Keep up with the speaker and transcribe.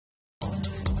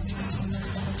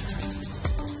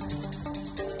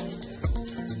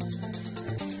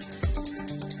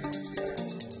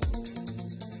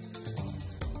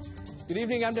Good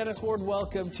evening, I'm Dennis Ward.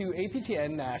 Welcome to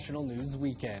APTN National News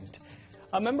Weekend.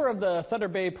 A member of the Thunder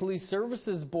Bay Police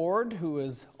Services Board, who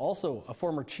is also a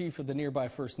former chief of the nearby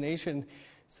First Nation,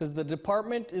 says the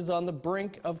department is on the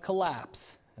brink of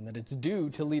collapse and that it's due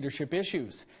to leadership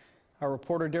issues. Our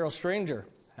reporter Daryl Stranger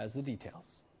has the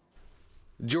details.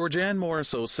 Georgianne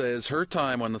Morisseau says her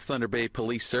time on the Thunder Bay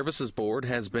Police Services Board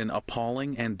has been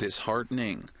appalling and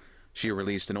disheartening. She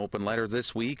released an open letter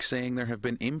this week saying there have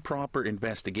been improper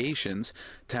investigations,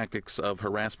 tactics of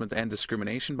harassment and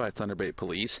discrimination by Thunder Bay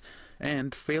Police,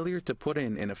 and failure to put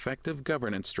in an effective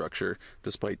governance structure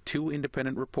despite 2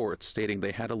 independent reports stating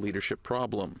they had a leadership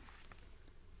problem.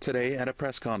 Today at a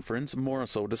press conference,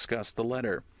 Morisseau discussed the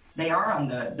letter. They are on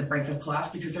the brink of collapse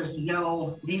because there's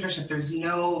no leadership, there's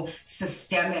no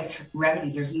systemic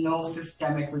remedies, there's no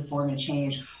systemic reform and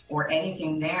change or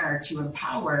anything there to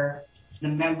empower the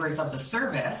members of the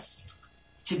service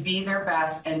to be their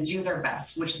best and do their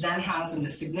best, which then has a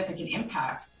significant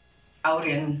impact out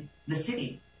in the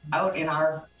city, out in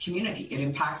our community. It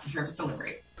impacts the service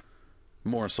delivery.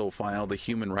 Morisseau filed a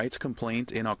human rights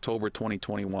complaint in October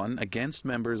 2021 against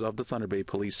members of the Thunder Bay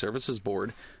Police Services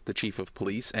Board, the Chief of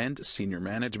Police, and senior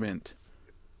management.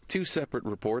 2 separate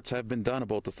reports have been done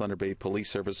about the Thunder Bay Police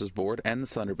Services Board and the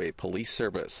Thunder Bay Police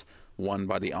Service, one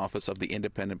by the Office of the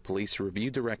Independent Police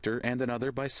Review Director and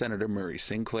another by Senator Murray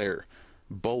Sinclair.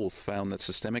 Both found that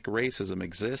systemic racism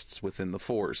exists within the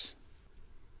force.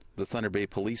 The Thunder Bay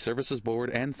Police Services Board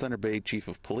and Thunder Bay Chief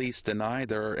of Police deny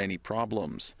there are any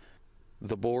problems.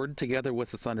 The board, together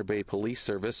with the Thunder Bay Police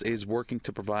Service, is working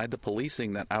to provide the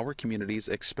policing that our communities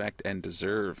expect and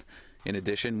deserve. In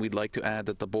addition, we'd like to add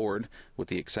that the board, with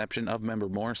the exception of member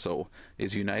Morisseau,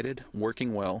 is united,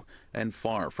 working well, and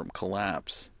far from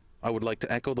collapse. I would like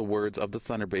to echo the words of the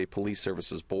Thunder Bay Police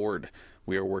Services Board.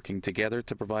 We are working together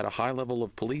to provide a high level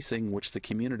of policing which the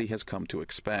community has come to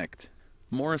expect.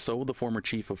 Morisseau, the former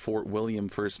chief of Fort William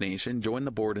First Nation, joined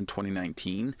the board in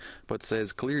 2019, but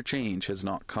says clear change has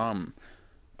not come.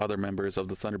 Other members of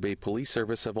the Thunder Bay Police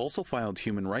Service have also filed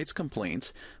human rights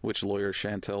complaints, which lawyer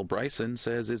Chantel Bryson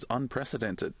says is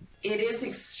unprecedented. It is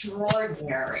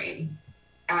extraordinary,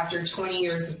 after 20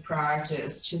 years of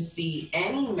practice, to see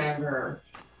any member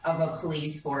of a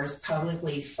police force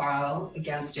publicly file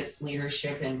against its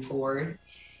leadership and board.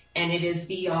 And it is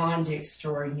beyond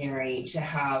extraordinary to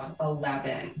have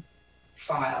 11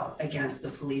 file against the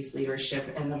police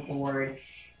leadership and the board,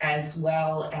 as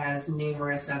well as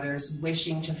numerous others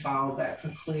wishing to file but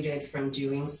precluded from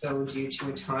doing so due to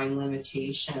a time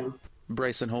limitation.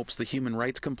 Bryson hopes the human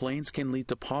rights complaints can lead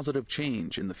to positive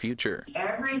change in the future.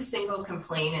 Every single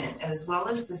complainant, as well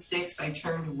as the 6 I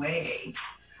turned away,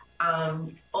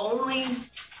 only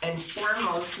and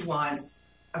foremost wants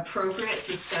appropriate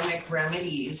systemic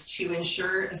remedies to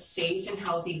ensure a safe and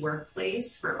healthy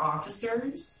workplace for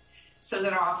officers so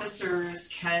that officers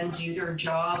can do their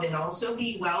job and also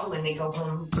be well when they go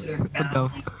home to their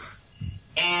families.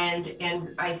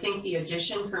 And I think the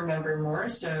addition for member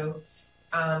Morisseau,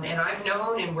 and I've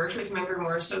known and worked with member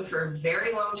Morisseau for a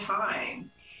very long time,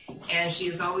 and she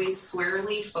is always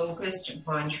squarely focused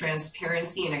on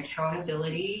transparency and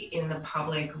accountability in the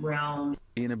public realm.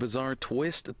 In a bizarre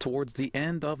twist, towards the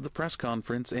end of the press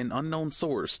conference, an unknown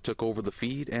source took over the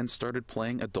feed and started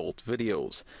playing adult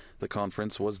videos. The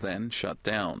conference was then shut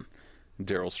down.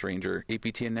 Daryl Stranger,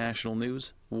 APTN National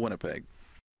News, Winnipeg.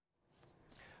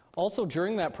 Also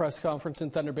during that press conference in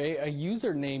Thunder Bay, a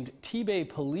user named T-Bay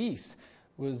Police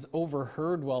was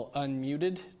overheard while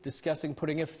unmuted discussing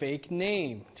putting a fake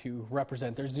name to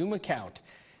represent their Zoom account.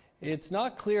 It's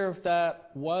not clear if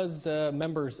that was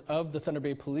members of the Thunder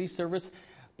Bay Police Service,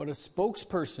 but a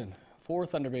spokesperson for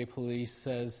Thunder Bay Police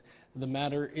says the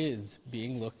matter is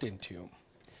being looked into.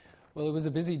 Well, it was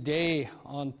a busy day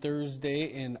on Thursday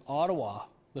in Ottawa.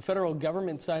 The federal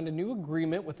government signed a new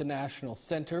agreement with the National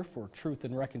Centre for Truth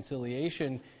and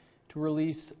Reconciliation to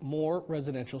release more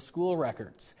residential school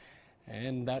records.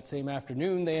 And that same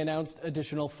afternoon, they announced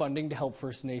additional funding to help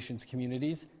First Nations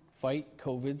communities fight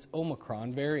COVID's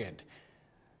Omicron variant.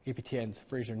 APTN's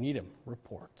Fraser Needham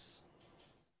reports.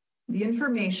 The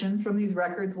information from these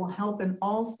records will help in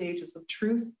all stages of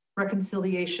truth,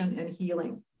 reconciliation, and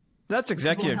healing. That's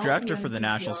Executive Director for the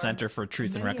National Centre for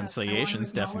Truth and Reconciliation,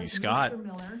 Stephanie Scott.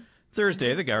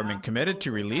 Thursday, the government committed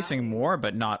to releasing more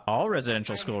but not all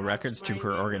residential school records to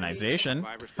her organization.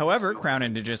 However, Crown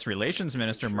Indigenous Relations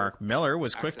Minister Mark Miller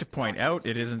was quick to point out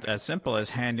it isn't as simple as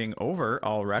handing over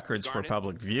all records for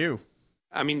public view.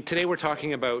 I mean, today we're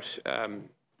talking about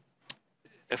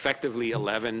effectively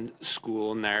 11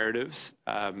 school narratives.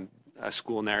 A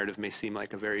school narrative may seem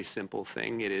like a very simple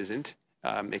thing. It isn't.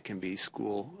 It can be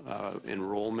school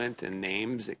enrollment and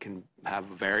names. It can have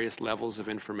various levels of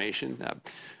information.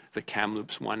 The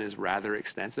Kamloops one is rather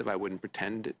extensive. I wouldn't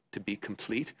pretend it to be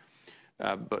complete,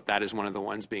 but that is one of the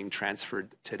ones being transferred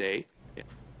today.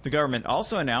 The government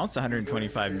also announced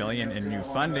 $125 million in new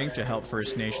funding to help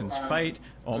First Nations fight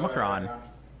Omicron.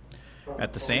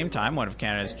 At the same time, one of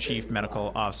Canada's chief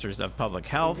medical officers of public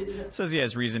health says he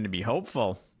has reason to be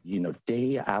hopeful.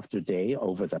 Day after day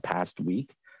over the past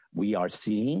week, we are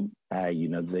seeing,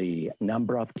 the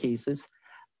number of cases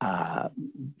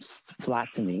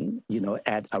flattening,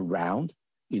 at around,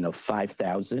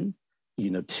 5,000,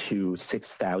 to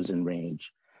 6,000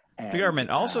 range. The government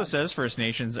also says First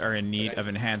Nations are in need of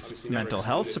enhanced mental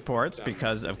health supports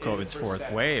because of COVID's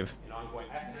fourth wave.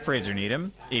 Fraser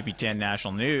Needham, APTN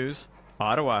National News,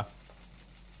 Ottawa.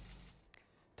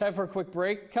 Time for a quick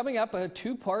break. Coming up, a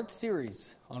two-part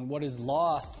series on what is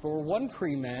lost for one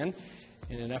Cree man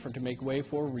in an effort to make way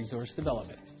for resource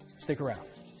development. Stick around.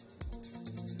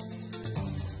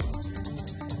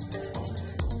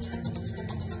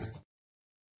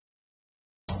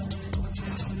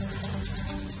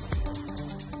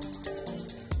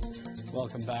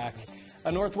 Welcome back.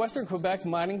 A northwestern Quebec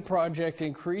mining project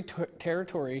in Cree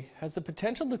territory has the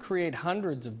potential to create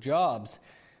hundreds of jobs,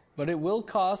 but it will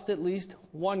cost at least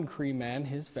one Cree man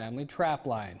his family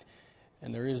trapline.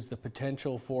 And there is the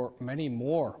potential for many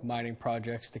more mining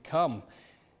projects to come.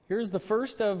 Here's the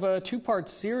first of a two-part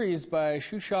series by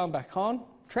Shushan Bakon,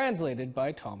 translated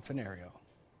by Tom Fenario.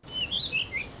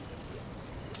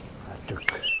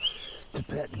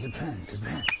 Japan.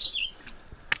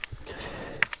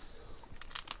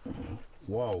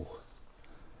 Whoa.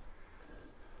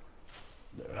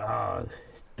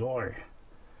 Door.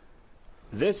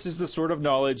 This is the sort of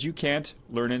knowledge you can't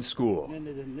learn in school.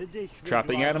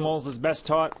 Trapping animals is best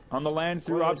taught on the land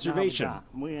through observation,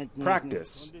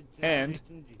 practice, and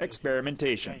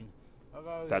experimentation.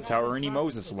 That's how Ernie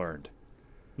Moses learned.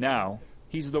 Now,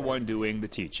 he's the one doing the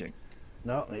teaching.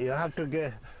 No, you have to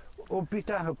get...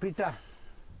 Opita.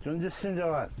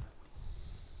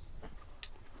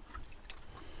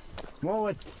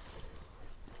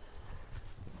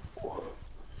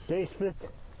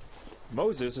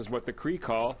 Moses is what the Cree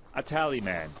call a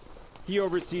tallyman. He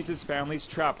oversees his family's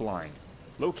trap line,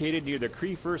 located near the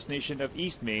Cree First Nation of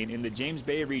East Main in the James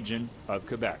Bay region of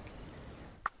Quebec.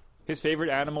 His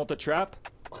favorite animal to trap?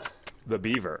 The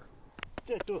beaver.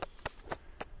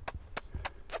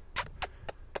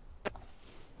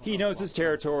 He knows his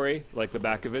territory like the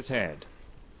back of his hand.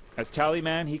 As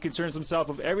tallyman, he concerns himself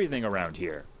with everything around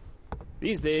here.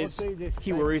 These days,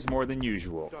 he worries more than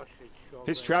usual.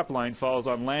 His trapline falls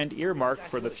on land earmarked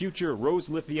for the future Rose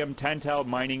Lithium Tantal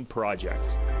mining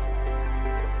project.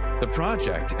 The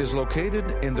project is located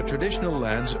in the traditional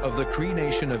lands of the Cree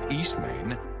Nation of East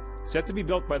Main. Set to be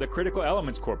built by the Critical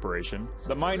Elements Corporation,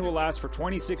 the mine will last for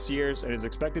 26 years and is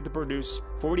expected to produce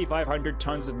 4,500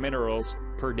 tons of minerals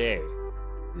per day.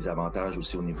 Les avantages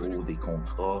aussi au niveau des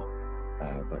contrats,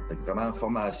 vraiment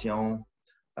formation,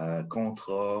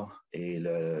 contrat et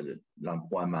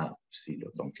l'emploiement aussi.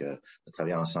 Donc, de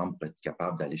travailler ensemble pour être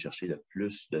capable d'aller chercher le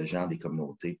plus de gens des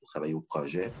communautés pour travailler au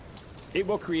projet. It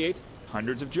will create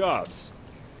hundreds of jobs,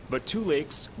 but 2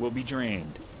 lakes will be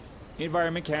drained.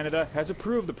 Environment Canada has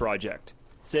approved the project,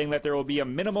 saying that there will be a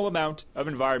minimal amount of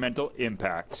environmental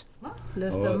impact.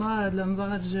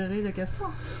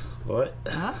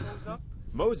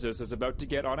 Moses is about to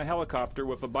get on a helicopter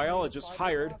with a biologist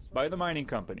hired by the mining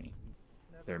company.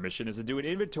 Their mission is to do an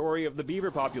inventory of the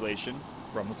beaver population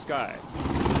from the sky.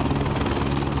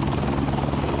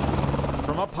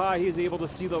 From up high, he is able to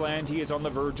see the land he is on the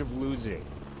verge of losing,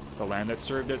 the land that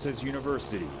served as his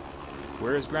university,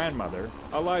 where his grandmother,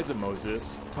 Eliza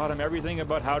Moses, taught him everything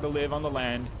about how to live on the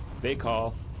land they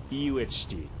call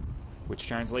Iuichti, which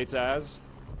translates as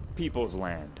people's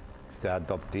land. J'étais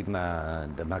adopté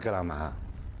de ma grand-mère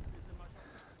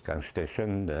quand j'étais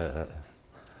jeune,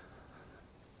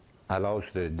 à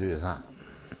l'âge de 2 ans.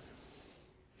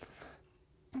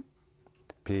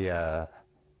 Puis,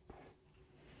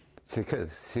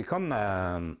 c'est comme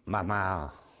ma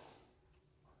mère,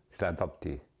 j'étais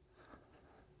adopté.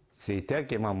 C'est elle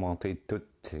qui m'a montré tout,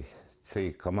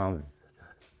 c'est comment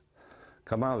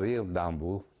vivre dans le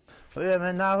bout.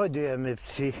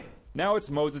 Now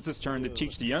it's Moses' turn to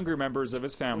teach the younger members of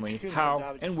his family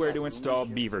how and where to install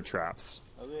beaver traps.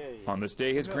 On this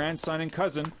day, his grandson and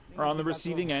cousin are on the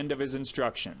receiving end of his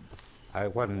instruction. I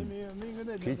want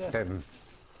to teach them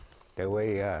the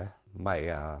way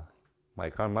my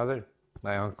grandmother,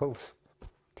 my uncles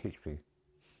teach me.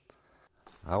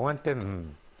 I want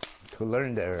them to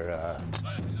learn their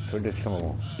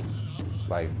traditional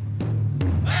life.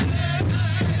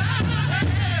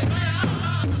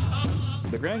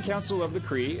 The Grand Council of the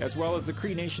Cree, as well as the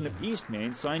Cree Nation of East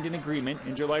Maine, signed an agreement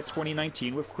in July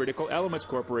 2019 with Critical Elements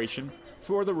Corporation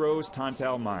for the Rose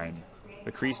Tantal mine.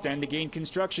 The Cree stand to gain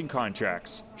construction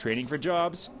contracts, training for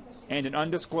jobs, and an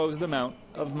undisclosed amount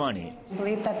of money. I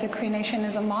believe that the Cree Nation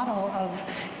is a model of,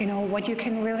 what you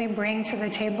can really bring to the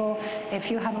table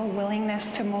if you have a willingness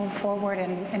to move forward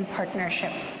in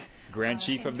partnership. Grand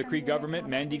Chief of the Cree government,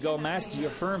 Mandy Gulmasti,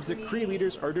 affirms that Cree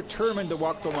leaders are determined to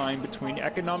walk the line between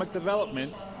economic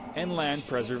development and land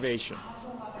preservation.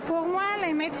 Pour moi,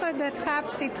 les maîtres de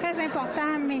trappe, c'est très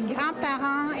important. Mes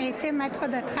grands-parents étaient maîtres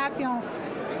de trappe. Ils ont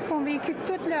convécu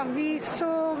toute leur vie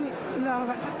sur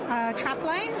leur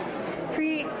trapline.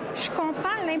 Puis, je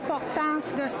comprends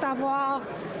l'importance de savoir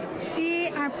si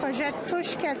un projet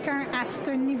touche quelqu'un à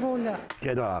ce niveau-là.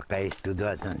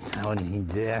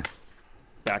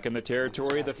 Back in the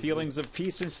territory, the feelings of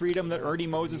peace and freedom that Ernie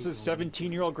Moses'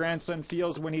 17-year-old grandson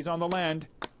feels when he's on the land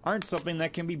aren't something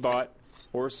that can be bought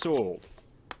or sold,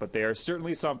 but they are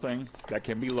certainly something that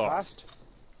can be lost.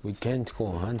 We can't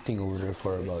go hunting over there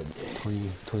for about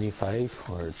 25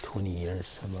 or 20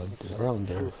 years, around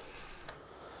there.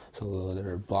 So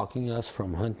they're blocking us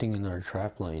from hunting in our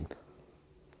trap line.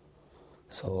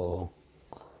 So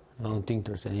I don't think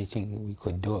there's anything we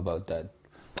could do about that.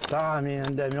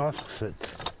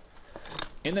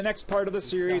 In the next part of the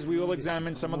series, we will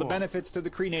examine some of the benefits to the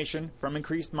Cree Nation from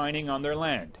increased mining on their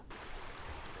land.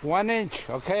 1 inch,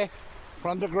 okay,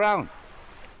 from the ground.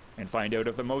 And find out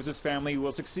if the Moses family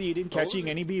will succeed in catching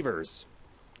any beavers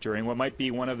during what might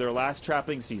be one of their last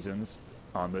trapping seasons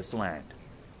on this land.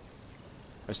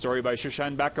 A story by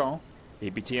Shushan Bacon,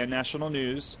 APTN National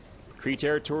News, Cree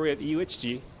territory at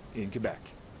UHG in Quebec.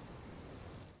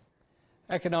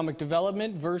 Economic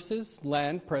development versus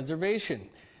land preservation.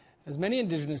 As many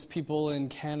Indigenous people in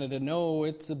Canada know,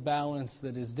 it's a balance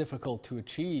that is difficult to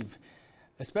achieve,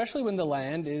 especially when the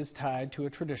land is tied to a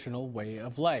traditional way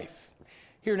of life.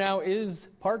 Here now is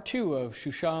part 2 of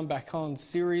Shushan Bacon's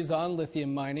series on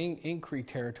lithium mining in Cree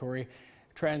territory,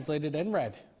 translated and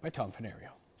read by Tom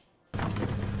Fenario.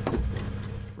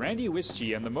 Randy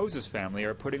Wischi and the Moses family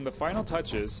are putting the final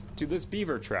touches to this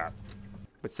beaver trap.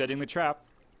 But setting the trap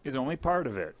is only part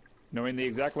of it. Knowing the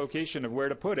exact location of where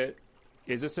to put it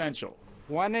is essential.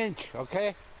 1 inch,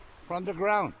 okay, from the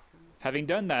ground. Having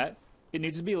done that, it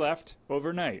needs to be left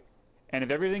overnight. And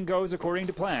if everything goes according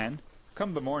to plan,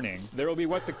 come the morning, there will be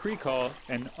what the Cree call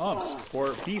an umps,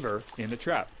 or beaver, in the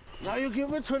trap. Now you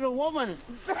give it to the woman.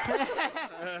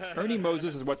 Ernie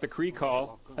Moses is what the Cree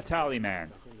call a tally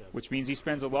man, which means he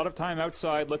spends a lot of time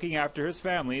outside looking after his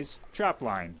family's trap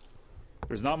line.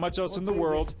 There's not much else in the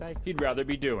world he'd rather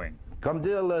be doing. Comme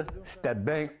dire, là, j'étais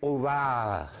bien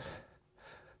ouvert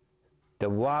de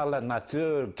voir la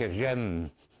nature que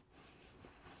j'aime.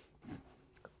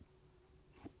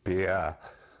 Puis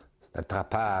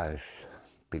l'attrapage,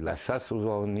 puis la chasse aux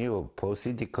oignons, puis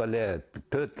aussi des collettes, puis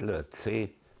tout, là, tu sais.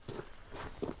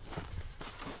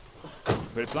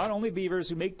 But it's not only beavers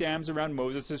who make dams around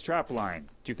Moses' trap line.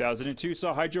 2002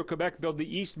 saw Hydro-Quebec build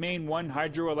the East Main 1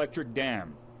 hydroelectric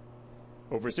dam.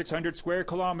 Over 600 square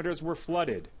kilometers were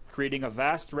flooded, creating a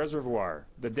vast reservoir.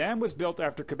 The dam was built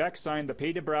after Quebec signed the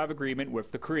Pays de Brave agreement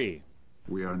with the Cree.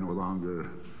 We are no longer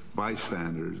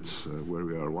bystanders where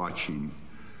we are watching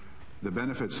the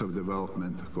benefits of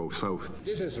development go south.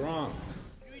 This is wrong.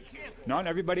 Not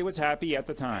everybody was happy at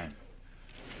the time.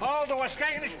 All the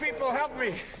Wascanish people help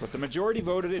me. But the majority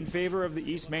voted in favor of the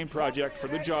East Main project for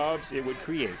the jobs it would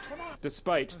create,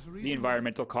 despite the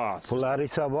environmental costs. Pour la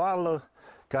recevoir, là,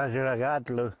 quand je regarde,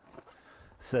 là,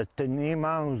 c'est un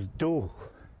immense d'eau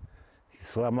qui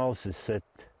se ramasse ici.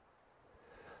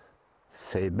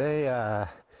 C'est bien,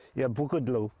 il y a beaucoup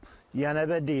de l'eau. Il y en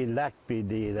avait des lacs, puis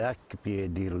des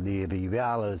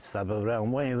rivières, là. Ça va vraiment au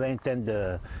moins une vingtaine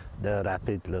de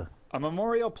rapides, là. A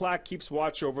memorial plaque keeps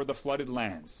watch over the flooded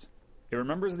lands. It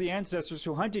remembers the ancestors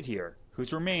who hunted here,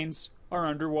 whose remains are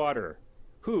underwater,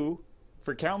 who,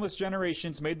 for countless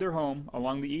generations, made their home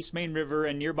along the East Main River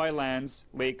and nearby lands,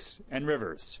 lakes, and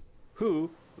rivers,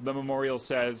 who, the memorial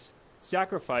says,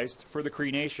 sacrificed for the Cree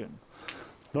Nation.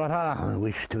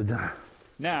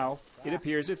 Now, it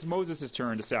appears it's Moses'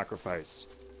 turn to sacrifice.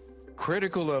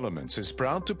 Critical Elements is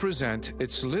proud to present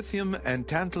its lithium and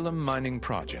tantalum mining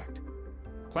project.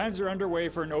 Plans are underway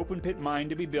for an open-pit mine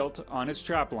to be built on its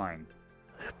trap line.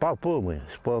 Je parle pas, moi.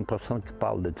 Je suis pas une personne qui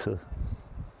parle de ça.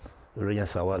 Je veux rien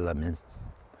savoir de la mine.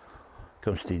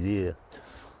 Comme je t'ai dit, je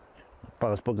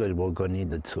pense pas que je vais gagner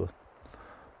de ça.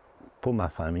 Pour ma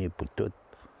famille, pour tout.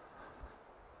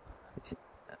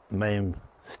 Même,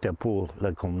 c'était pour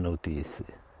la communauté ici.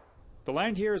 The The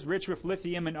land here is rich with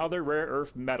lithium and other rare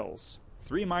earth metals.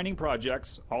 3 mining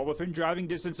projects, all within driving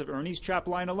distance of Ernie's trap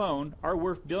line alone, are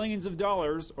worth billions of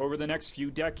dollars over the next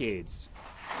few decades.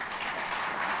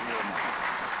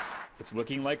 It's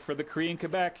looking like for the Cree in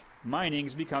Quebec, mining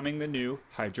is becoming the new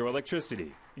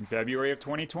hydroelectricity. In February of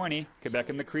 2020, Quebec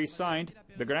and the Cree signed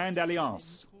the Grande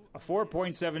Alliance, a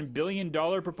 $4.7 billion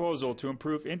proposal to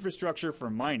improve infrastructure for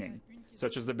mining,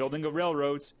 such as the building of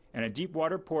railroads and a deep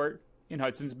water port in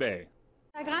Hudson's Bay.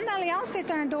 La Grande Alliance est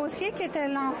un dossier qui était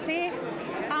lancé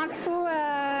en dessous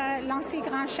l'ancien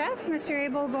grand chef, M.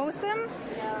 Abel Bossum.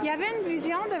 Il y avait une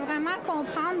vision de vraiment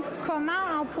comprendre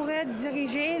comment on pourrait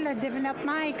diriger le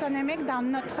développement économique dans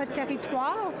notre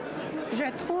territoire. Je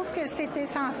trouve que c'est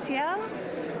essentiel.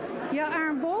 Il y a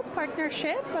un beau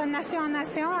partnership nation à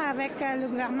nation avec le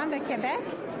gouvernement de Québec.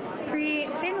 Puis,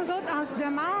 tu sais, nous autres, on se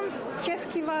demande qu'est-ce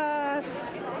qui va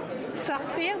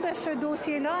sortir de ce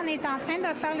dossier-là. On est en train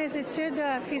de faire les études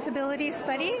feasibility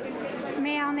study,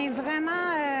 mais on est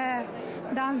vraiment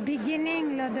dans le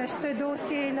beginning là, de ce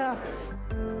dossier-là.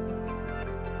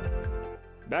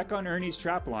 Back on Ernie's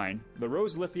trap line, the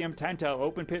Rose Lithium Tantale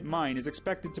open pit mine is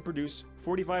expected to produce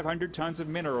 4,500 tons of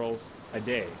minerals a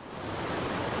day.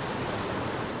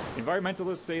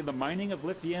 Environmentalists say the mining of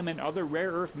lithium and other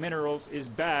rare earth minerals is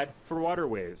bad for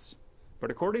waterways.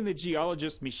 But according to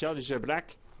geologist Michel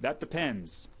Gebrac, that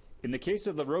depends. In the case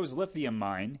of the Rose Lithium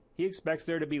mine, he expects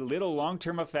there to be little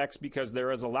long-term effects because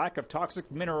there is a lack of toxic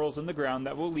minerals in the ground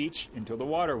that will leach into the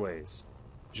waterways.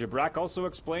 Gebrac also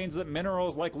explains that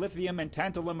minerals like lithium and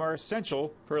tantalum are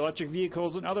essential for electric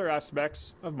vehicles and other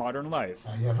aspects of modern life.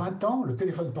 Il y a 20 ans, le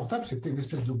téléphone portable, c'était une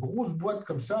espèce de grosse boîte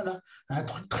comme ça, là, un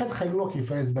truc très très lourd qu'il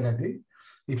fallait se balader.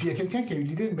 Et puis il y a quelqu'un qui a eu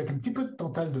l'idée de mettre un petit peu de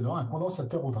tantale dedans, un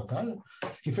condensateur au tantale,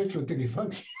 ce qui fait que le téléphone,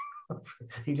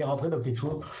 il est rentré dans quelque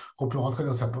chose qu'on peut rentrer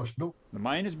dans sa poche. Donc, the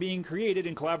mine is being created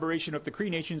in collaboration with the Cree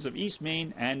nations of East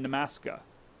Maine and Nemaska.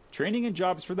 Training and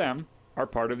jobs for them are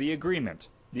part of the agreement.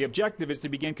 The objective is to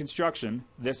begin construction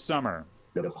this summer.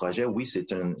 Le projet, oui,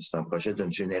 c'est un projet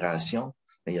d'une génération,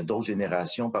 mais il y a d'autres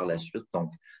générations par la suite.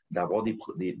 Donc, d'avoir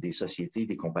des sociétés,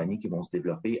 des compagnies qui vont se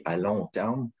développer à long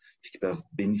terme, puis qui peuvent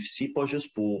bénéficier, pas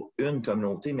juste pour une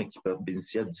communauté, mais qui peuvent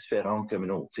bénéficier à différentes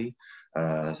communautés,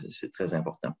 c'est très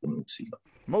important pour nous aussi. Là.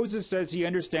 Moses says he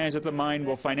understands that the mine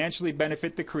will financially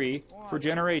benefit the Cree for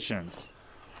generations.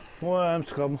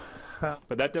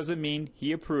 But that doesn't mean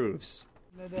he approves.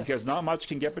 Because not much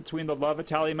can get between the love a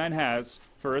Tallyman has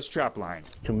for his trapline.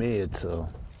 To me, it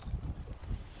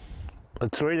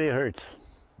really hurts,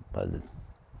 but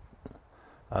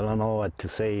I don't know what to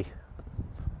say.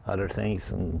 Other things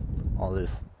and all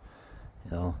this,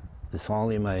 you know, it's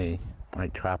only my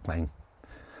trapline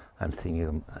I'm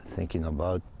thinking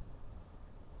about.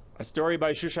 A story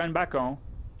by Shushan Bacon,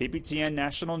 APTN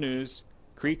National News,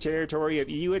 Cree territory of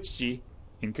EUHG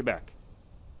in Quebec.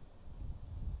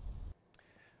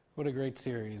 What a great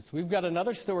series. We've got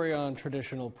another story on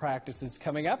traditional practices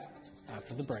coming up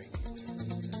after the break.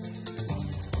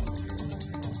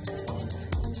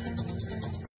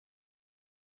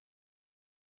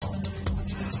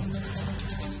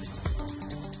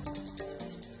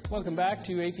 Welcome back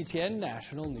to APTN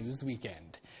National News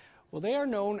Weekend. Well, they are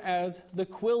known as the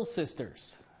Quill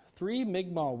Sisters, 3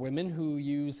 Mi'kmaq women who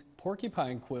use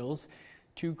porcupine quills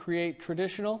to create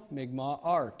traditional Mi'kmaq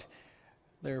art.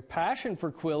 Their passion for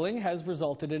quilling has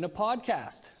resulted in a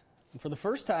podcast. And for the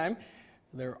first time,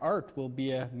 their art will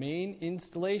be a main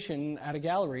installation at a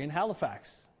gallery in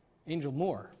Halifax. Angel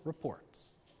Moore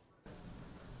reports.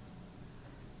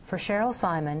 For Cheryl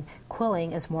Simon,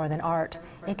 quilling is more than art.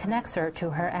 It connects her to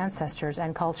her ancestors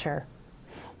and culture.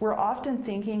 We're often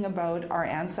thinking about our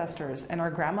ancestors and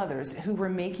our grandmothers who were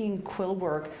making quill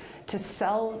work to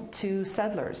sell to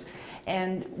settlers.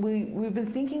 And we've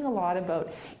been thinking a lot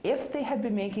about if they had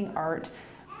been making art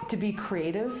to be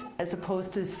creative as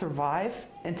opposed to survive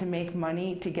and to make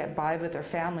money to get by with their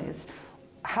families,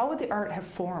 how would the art have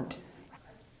formed?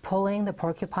 Pulling the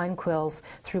porcupine quills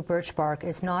through birch bark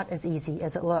is not as easy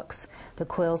as it looks. The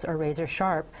quills are razor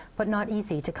sharp, but not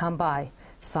easy to come by.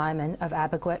 Simon of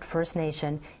Abequet First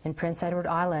Nation in Prince Edward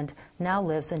Island now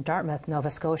lives in Dartmouth, Nova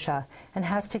Scotia, and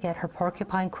has to get her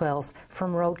porcupine quills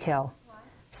from roadkill.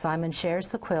 Simon shares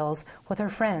the quills with her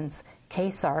friends, Kay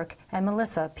Sark and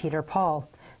Melissa Peter Paul.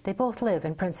 They both live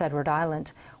in Prince Edward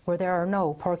Island, where there are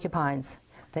no porcupines.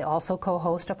 They also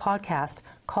co-host a podcast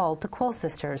called The Quill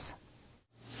Sisters.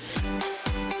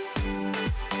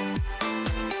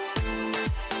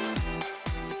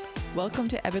 Welcome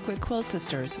to Abequet Quill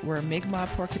Sisters, where Mi'kmaq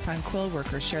porcupine quill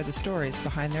workers share the stories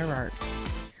behind their art.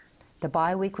 The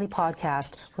bi-weekly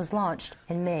podcast was launched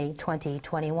in May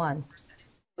 2021.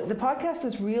 The podcast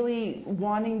is really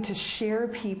wanting to share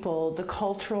people the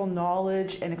cultural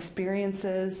knowledge and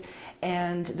experiences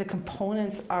and the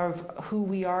components of who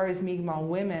we are as Mi'kmaq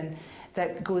women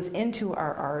that goes into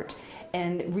our art,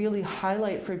 and really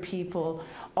highlight for people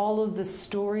all of the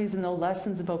stories and the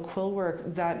lessons about quill work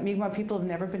that Mi'kmaq people have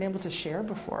never been able to share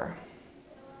before.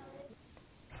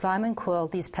 Simon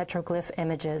quilled these petroglyph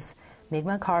images,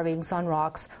 Mi'kmaq carvings on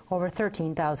rocks over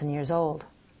 13,000 years old.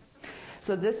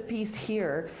 So this piece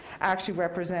here actually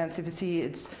represents, if you see,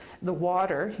 it's the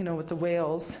water, you know, with the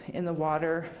whales in the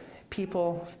water,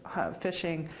 people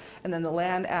fishing, and then the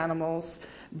land animals,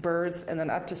 birds, and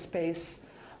then up to space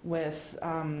with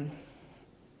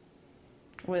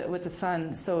the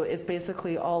sun. So it's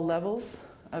basically all levels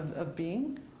of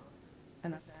being.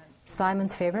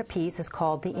 Simon's favorite piece is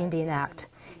called the Indian Act.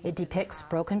 It depicts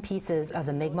broken pieces of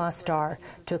the Mi'kmaq star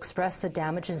to express the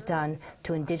damages done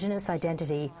to Indigenous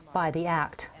identity by the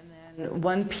act. And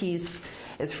one piece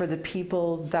is for the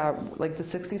people that, like the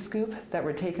 60 scoop, that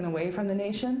were taken away from the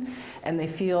nation, and they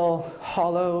feel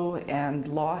hollow and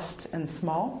lost and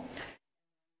small.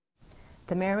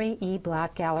 The Mary E.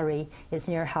 Black Gallery is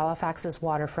near Halifax's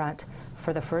waterfront.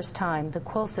 For the first time, the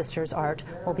Quill Sisters' art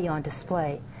will be on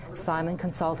display. Simon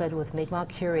consulted with Mi'kmaq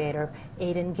curator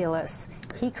Aidan Gillis.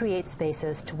 He creates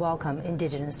spaces to welcome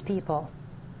Indigenous people.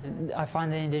 I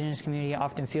find the Indigenous community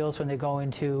often feels when they go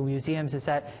into museums is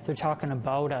that they're talking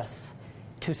about us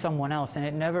to someone else, and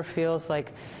it never feels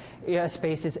like a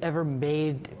space is ever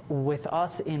made with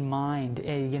us in mind,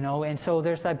 you know, and so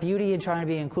there's that beauty in trying to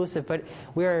be inclusive, but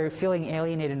we're feeling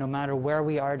alienated no matter where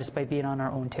we are, despite being on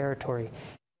our own territory.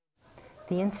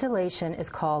 The installation is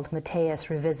called Mateus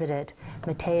Revisited.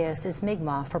 Mateus is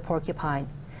Mi'kmaq for porcupine.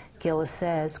 Gillis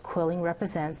says quilling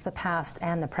represents the past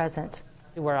and the present.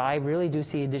 Where I really do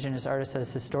see Indigenous artists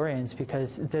as historians,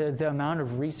 because the amount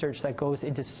of research that goes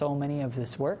into so many of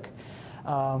this work,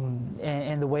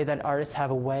 and the way that artists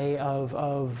have a way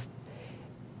of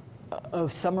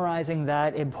summarizing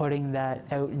that and putting that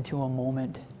out into a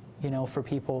moment, you know, for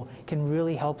people, can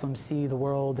really help them see the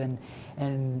world and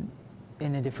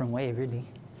in a different way, really.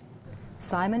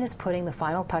 Simon is putting the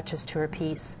final touches to her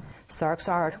piece. Sark's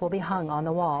art will be hung on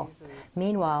the wall.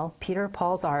 Meanwhile, Peter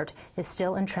Paul's art is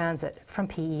still in transit from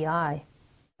PEI.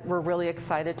 We're really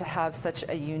excited to have such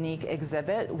a unique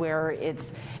exhibit where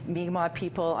it's Mi'kmaq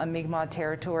people on Mi'kmaq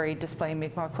territory displaying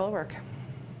Mi'kmaq quill work.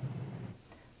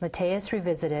 Mateus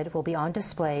Revisited will be on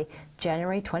display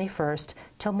January 21st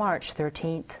till March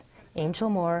 13th. Angel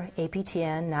Moore,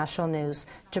 APTN National News,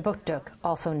 Jabuktuk,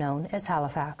 also known as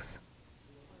Halifax.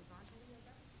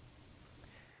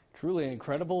 Truly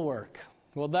incredible work.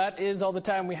 Well, that is all the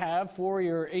time we have for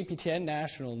your APTN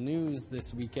National News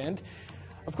this weekend.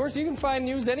 Of course, you can find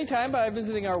news anytime by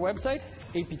visiting our website,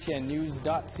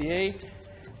 aptnnews.ca.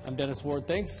 I'm Dennis Ward.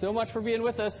 Thanks so much for being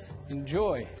with us.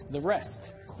 Enjoy the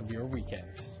rest of your weekend.